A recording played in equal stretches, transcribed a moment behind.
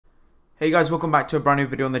Hey guys, welcome back to a brand new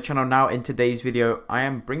video on the channel. Now in today's video, I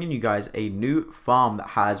am bringing you guys a new farm that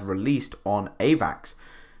has released on Aprs.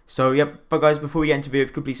 So yep, but guys, before we get into the video, if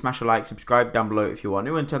you could please smash a like, subscribe down below if you are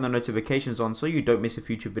new, and turn the notifications on so you don't miss a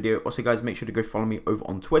future video. Also guys, make sure to go follow me over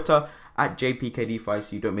on Twitter at JPKDeFi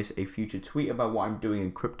so you don't miss a future tweet about what I'm doing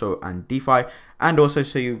in crypto and DeFi, and also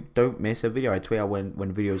so you don't miss a video. I tweet out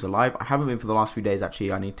when videos are live. I haven't been for the last few days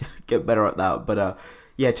actually. I need to get better at that, but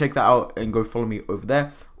yeah, check that out and go follow me over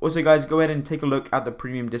there. Also guys, go ahead and take a look at the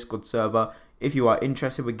premium Discord server if you are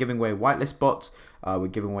interested. We're giving away whitelist bots, we're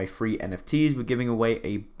giving away free NFTs, we're giving away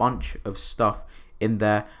a bunch of stuff in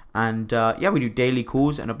there, and yeah, we do daily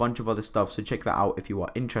calls and a bunch of other stuff, so check that out if you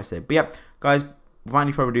are interested. But yeah guys, without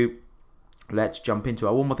any further ado, let's jump into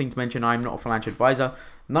it. One more thing to mention: I'm not a financial advisor.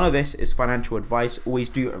 None of this is financial advice. Always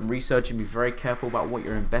do research and be very careful about what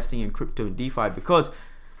you're investing in crypto and DeFi, because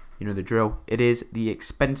you know the drill. It is the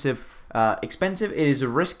expensive. It is the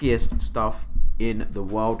riskiest stuff in the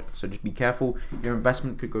world. So just be careful. Your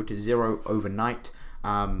investment could go to zero overnight.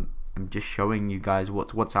 I'm just showing you guys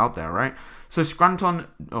what's out there, right? So Scranton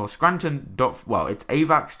it's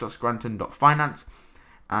avax.scranton.finance,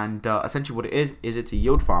 and essentially what it is it's a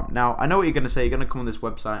yield farm. Now I know what you're gonna say. You're gonna come on this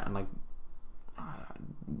website and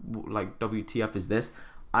like WTF is this?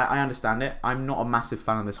 I understand it. I'm not a massive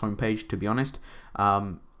fan of this homepage, to be honest.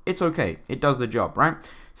 It's okay. It does the job, right?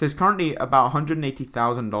 So it's currently about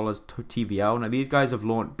 $180,000 to TVL. Now these guys have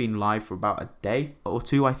been live for about a day or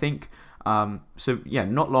two, I think. So yeah,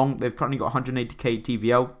 not long. They've currently got 180k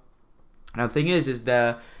TVL. Now the thing is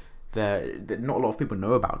they're not a lot of people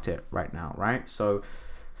know about it right now, right? So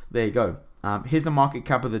there you go. Here's the market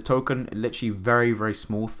cap of the token. Literally very, very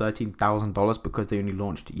small, $13,000, because they only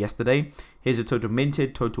launched yesterday. Here's the total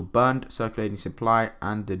minted, total burned, circulating supply,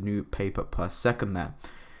 and the new paper per second there.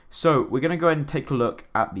 So we're going to go ahead and take a look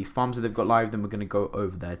at the farms that they've got live. Then we're going to go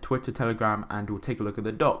over their Twitter, Telegram, and we'll take a look at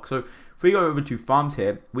the doc. So if we go over to farms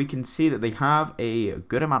here, we can see that they have a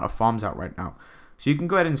good amount of farms out right now. So you can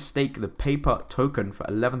go ahead and stake the paper token for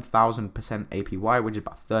 11,000% APY, which is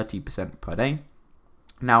about 30% per day.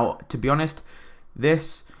 Now, to be honest,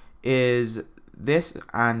 this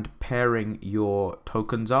and pairing your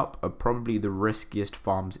tokens up are probably the riskiest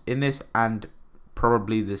farms in this, and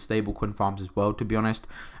probably the stablecoin farms as well, to be honest.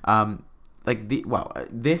 The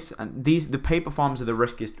paper farms are the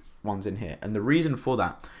riskiest ones in here, and the reason for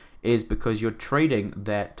that is because you're trading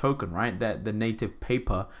their token, right? The native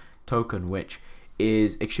paper token, which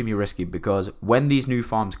is extremely risky, because when these new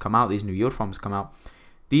farms come out, these new yield farms come out,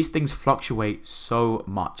 these things fluctuate so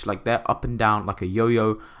much. Like, they're up and down like a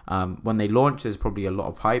yo-yo. When they launch, there's probably a lot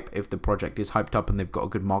of hype. If the project is hyped up and they've got a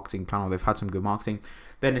good marketing plan, or they've had some good marketing,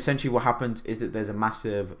 then essentially what happens is that there's a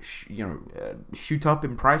massive shoot up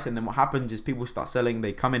in price. And then what happens is people start selling.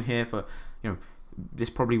 They come in here for, this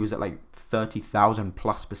probably was at like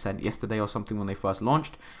 30,000+% yesterday or something when they first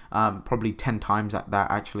launched. Probably 10 times at that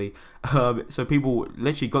actually. So people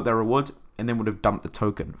literally got their rewards and then would have dumped the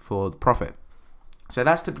token for the profit. So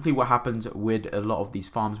that's typically what happens with a lot of these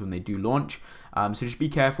farms when they do launch. So just be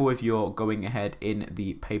careful if you're going ahead in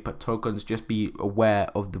the paper tokens. Just be aware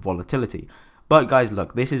of the volatility. But guys,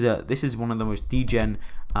 look, this is one of the most degen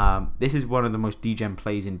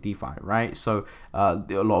plays in DeFi, right? So a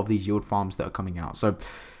lot of these yield farms that are coming out. So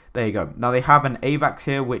there you go. Now they have an AVAX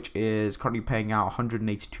here, which is currently paying out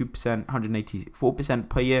 182%, 184%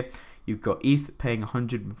 per year. You've got ETH paying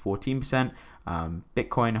 114%,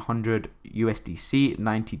 Bitcoin 100, USDC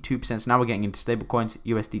 92%. So now we're getting into stablecoins.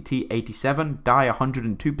 USDT 87, DAI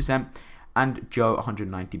 102%, and Joe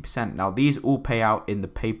 190%. Now these all pay out in the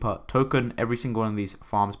paper token. Every single one of these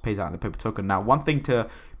farms pays out in the paper token. Now one thing to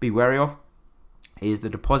be wary of is the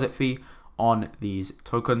deposit fee on these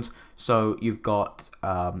tokens. So you've got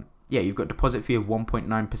you've got deposit fee of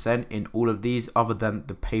 1.9% in all of these, other than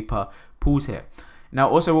the paper pools here. Now,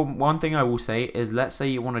 also one thing I will say is, let's say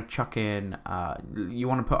you want to chuck in, I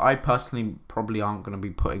personally probably aren't going to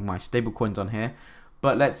be putting my stablecoins on here,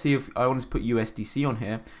 but let's see if I wanted to put USDC on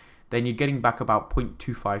here, then you're getting back about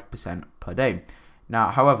 0.25% per day.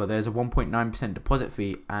 Now, however, there's a 1.9% deposit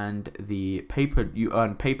fee, and the paper, you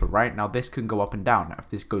earn paper, right? Now, this can go up and down. Now, if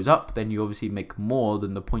this goes up, then you obviously make more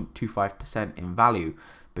than the 0.25% in value,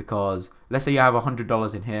 because let's say you have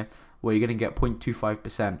 $100 in here, where you're going to get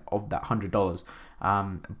 0.25% of that $100.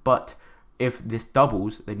 But if this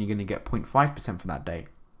doubles, then you're going to get 0.5% for that day.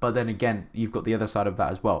 But then again, you've got the other side of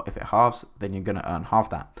that as well. If it halves, then you're going to earn half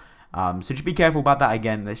that. So just be careful about that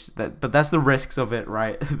again. But that's the risks of it,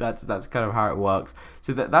 right? that's kind of how it works.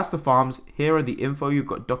 So that's the farms. Here are the info. You've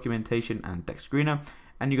got documentation and deck screener,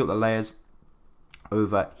 and you've got the layers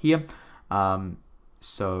over here.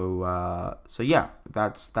 So yeah,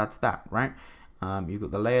 that's that, right? You've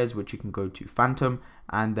got the layers, which you can go to Phantom,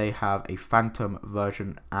 and they have a Phantom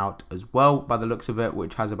version out as well by the looks of it,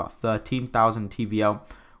 which has about 13,000 TVL,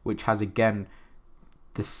 which has again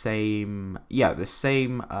the same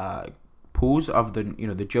pools of the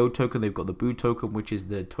the Joe token. They've got the Boo token, which is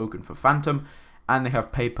the token for Phantom, and they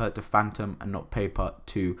have paper to Phantom and not paper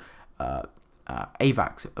to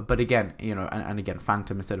AVAX. But again, and again,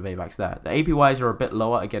 Phantom instead of AVAX there. The APYs are a bit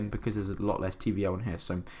lower again because there's a lot less TVL in here.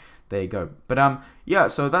 So there you go. But yeah,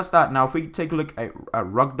 so that's that. Now if we take a look at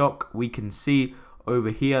RugDoc, we can see over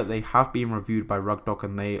here they have been reviewed by RugDoc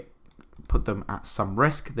and they put them at some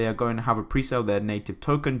risk. They are going to have a pre-sale their native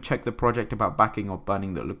token. Check the project about backing or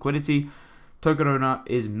burning the liquidity. Token owner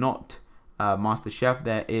is not Master Chef.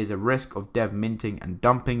 There is a risk of dev minting and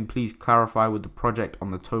dumping. Please clarify with the project on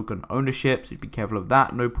the token ownership, so be careful of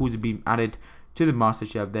that. No pools are being added to the Master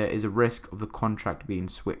Chef. There is a risk of the contract being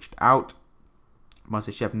switched out.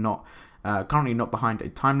 Master Chef currently not behind a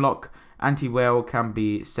time lock. Anti-whale can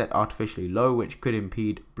be set artificially low, which could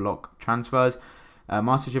impede block transfers.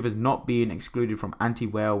 Master Chef is not being excluded from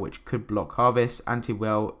anti-whale, which could block harvest.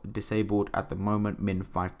 Anti-whale disabled at the moment, min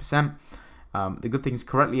 5%. The good things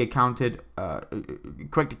correctly accounted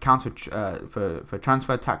for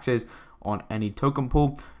transfer taxes on any token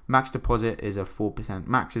pool. Max deposit is a 4%.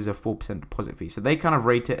 Max is a 4% deposit fee. So they kind of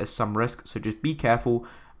rate it as some risk. So just be careful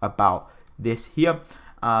about this here.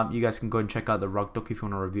 You guys can go and check out the RugDoc if you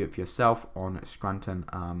want to review it for yourself on Scranton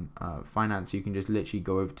Finance. You can just literally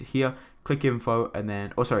go over to here, click info, and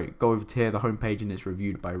then, go over to here, the homepage, and it's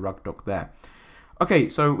reviewed by RugDoc there. Okay,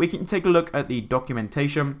 so we can take a look at the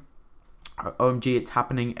documentation. OMG, it's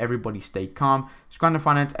happening. Everybody stay calm. Scranton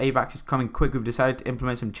Finance AVAX is coming quick. We've decided to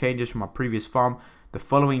implement some changes from our previous farm. The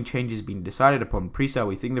following changes have been decided upon pre-sale.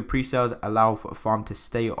 We think the pre-sales allow for a farm to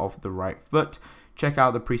stay off the right foot. Check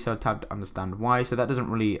out the pre-sale tab to understand why. So that doesn't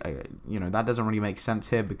really, that doesn't really make sense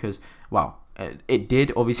here because, well, it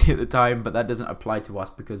did obviously at the time, but that doesn't apply to us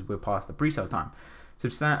because we're past the pre-sale time.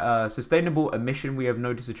 Sustainable emission. We have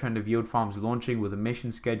noticed a trend of yield farms launching with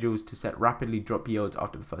emission schedules to set rapidly drop yields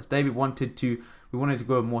after the first day. We wanted to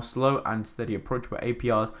go a more slow and steady approach where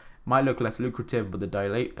APRs might look less lucrative, but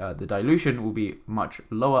the dilution will be much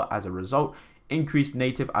lower as a result. Increased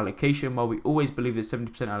native allocation. While we always believe that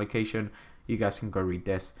 70% allocation, you guys can go read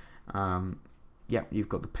this. Yeah, you've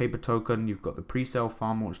got the paper token, you've got the pre-sale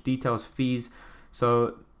farm launch details, fees.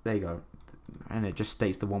 So there you go. And it just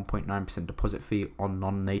states the 1.9% deposit fee on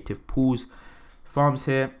non-native pools farms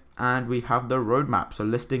here, and we have the roadmap. So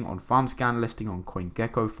listing on FarmScan, listing on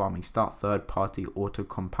CoinGecko, farming start, third-party auto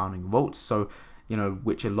compounding vaults. So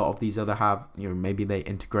which a lot of these other have. Maybe they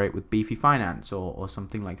integrate with Beefy Finance or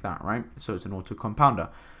something like that, right? So it's an auto compounder.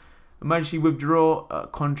 Emergency withdrawal,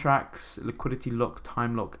 contracts, liquidity lock,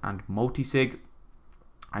 time lock, and multi-sig.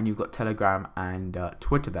 And you've got Telegram and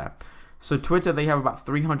Twitter there. So Twitter, they have about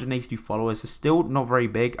 382 followers. It's still not very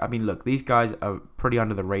big. I mean, look, these guys are pretty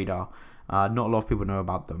under the radar. Not a lot of people know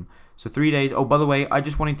about them. So 3 days. Oh, by the way, I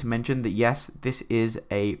just wanted to mention that, yes, this is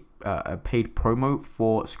a paid promo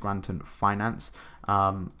for Scranton Finance.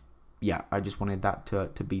 Yeah, I just wanted that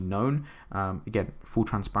to be known. Again, full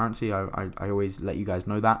transparency. I always let you guys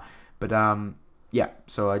know that. But yeah,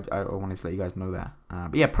 so I wanted to let you guys know that.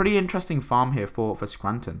 But yeah, pretty interesting farm here for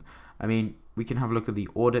Scranton. I mean, we can have a look at the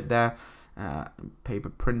audit there. Paper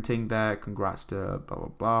printing there. Congrats to blah, blah,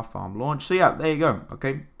 blah. Farm launch. So yeah, there you go.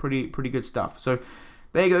 Okay, pretty good stuff. So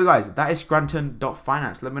there you go, guys. That is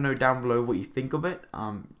Scranton.finance. Let me know down below what you think of it.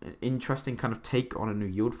 Interesting kind of take on a new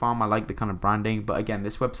yield farm. I like the kind of branding. But again,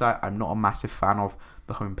 this website, I'm not a massive fan of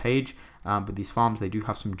the homepage. But these farms, they do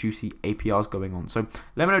have some juicy APRs going on. So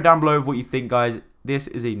let me know down below what you think, guys. This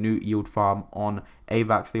is a new yield farm on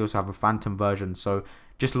AVAX. They also have a Phantom version. So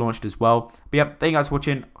just launched as well. But yeah, thank you guys for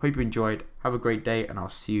watching. Hope you enjoyed. Have a great day, and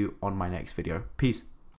I'll see you on my next video. Peace.